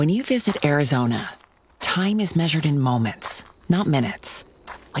When you visit Arizona, time is measured in moments, not minutes.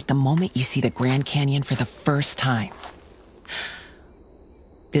 Like the moment you see the Grand Canyon for the first time.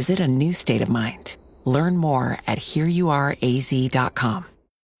 Visit a new state of mind. Learn more at hereyouareaz.com.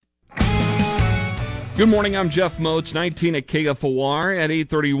 Good morning, I'm Jeff Moats, 19 at KFOR at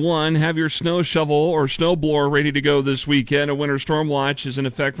 8:31. Have your snow shovel or snow blower ready to go this weekend. A winter storm watch is in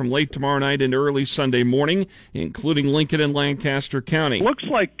effect from late tomorrow night into early Sunday morning, including Lincoln and Lancaster County. Looks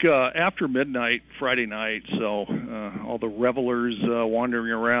like after midnight Friday night, so all the revelers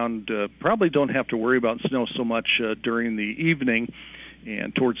wandering around probably don't have to worry about snow so much during the evening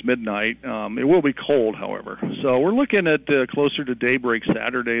and towards midnight. It will be cold, however. So we're looking at closer to daybreak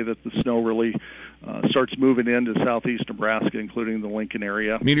Saturday that the snow really starts moving into southeast Nebraska, including the Lincoln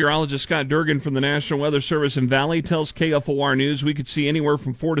area. Meteorologist Scott Durgan from the National Weather Service in Valley tells KFOR News we could see anywhere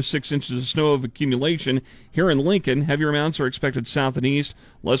from 4 to 6 inches of snow of accumulation here in Lincoln. Heavier amounts are expected south and east.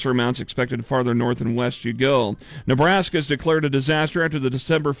 Lesser amounts expected farther north and west you go. Nebraska has declared a disaster after the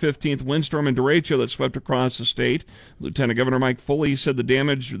December 15th windstorm and derecho that swept across the state. Lieutenant Governor Mike Foley said the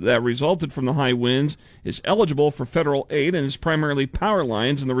damage that resulted from the high winds is eligible for federal aid and is primarily power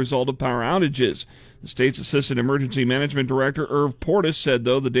lines and the result of power outages. The state's Assistant Emergency Management Director, Irv Portis, said,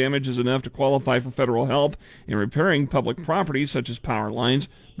 though, the damage is enough to qualify for federal help in repairing public property, such as power lines,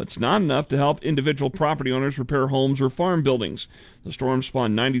 but it's not enough to help individual property owners repair homes or farm buildings. The storm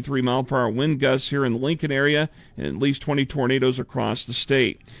spawned 93-mile-per-hour wind gusts here in the Lincoln area and at least 20 tornadoes across the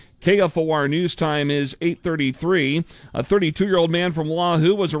state. KFOR News Time is 8:33. A 32-year-old man from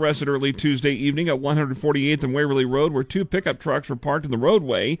Wahoo was arrested early Tuesday evening at 148th and Waverly Road, where two pickup trucks were parked in the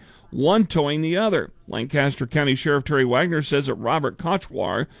roadway, one towing the other. Lancaster County Sheriff Terry Wagner says that Robert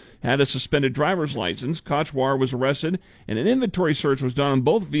Kochwar had a suspended driver's license. Kochwar was arrested, and an inventory search was done on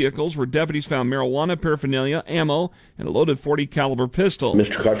both vehicles, where deputies found marijuana, paraphernalia, ammo, and a loaded .40 caliber pistol.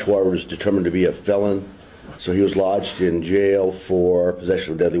 Mr. Kochwar was determined to be a felon, so he was lodged in jail for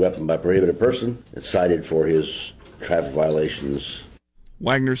possession of a deadly weapon by a prohibited person and cited for his traffic violations.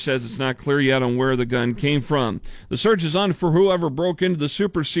 Wagner says it's not clear yet on where the gun came from. The search is on for whoever broke into the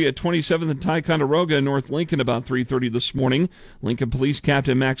Super C at 27th and Ticonderoga in North Lincoln about 3:30 this morning. Lincoln Police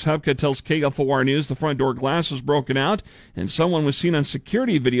Captain Max Hupka tells KFOR News the front door glass was broken out and someone was seen on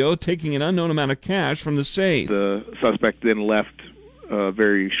security video taking an unknown amount of cash from the safe. The suspect then left a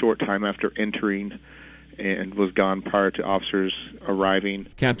very short time after entering and was gone prior to officers arriving.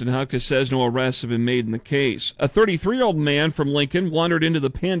 Captain Hupka says no arrests have been made in the case. A 33-year-old man from Lincoln wandered into the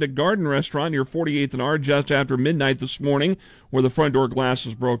Panda Garden restaurant near 48th and R just after midnight this morning, where the front door glass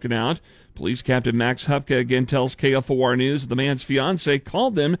was broken out. Police Captain Max Hupka again tells KFOR News that the man's fiancee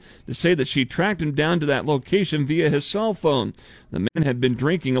called them to say that she tracked him down to that location via his cell phone. The man had been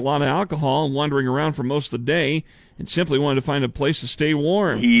drinking a lot of alcohol and wandering around for most of the day and simply wanted to find a place to stay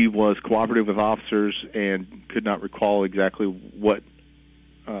warm. He was cooperative with officers and could not recall exactly what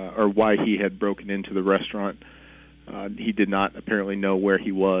or why he had broken into the restaurant. He did not apparently know where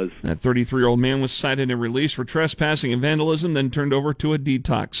he was. That 33-year-old man was cited and released for trespassing and vandalism, then turned over to a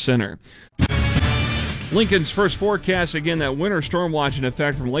detox center. Lincoln's first forecast, again, that winter storm watch in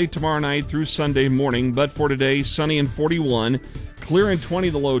effect from late tomorrow night through Sunday morning. But for today, sunny and 41, clear and 20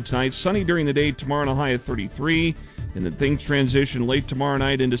 the low tide, sunny during the day tomorrow and a high of 33. And then things transition late tomorrow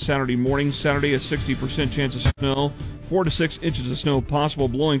night into Saturday morning. Saturday, a 60% chance of snow, 4 to 6 inches of snow possible,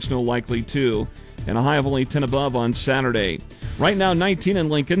 blowing snow likely too, and a high of only 10 above on Saturday. Right now, 19 in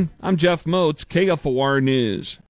Lincoln. I'm Jeff Moats, KFOR News.